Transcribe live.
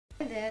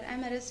there,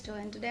 I'm Aristo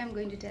and today I'm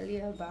going to tell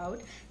you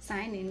about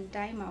sign in,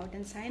 time out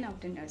and sign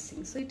out in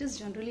nursing. So it is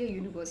generally a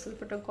universal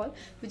protocol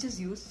which is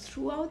used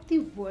throughout the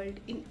world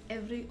in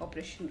every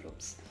operation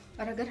rooms.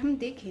 और अगर हम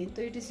देखें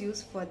तो it is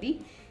used for the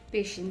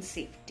patient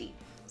safety.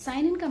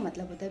 Sign in का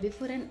मतलब होता है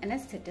before N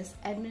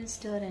anaesthetist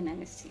administer N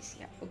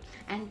anaesthesia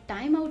and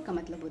time out का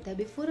मतलब होता है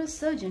before a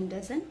surgeon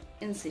does N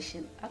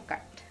incision a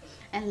cut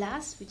and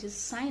last which is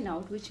sign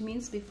out, which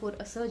means before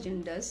a surgeon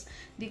does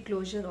the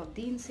closure of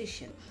the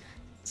incision.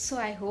 So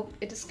I hope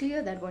it is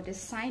clear that what is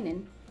sign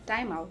in,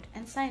 time out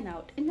and sign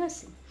out in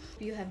nursing.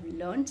 You have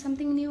learned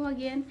something new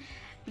again.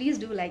 Please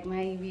do like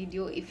my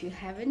video if you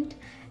haven't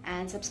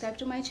and subscribe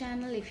to my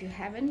channel if you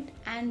haven't,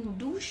 and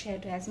do share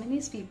to as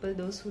many people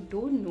those who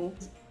don't know.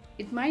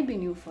 It might be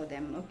new for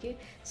them. Okay,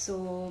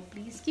 so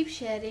please keep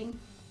sharing.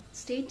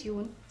 Stay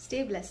tuned,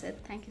 stay blessed.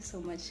 Thank you so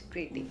much.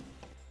 Great day.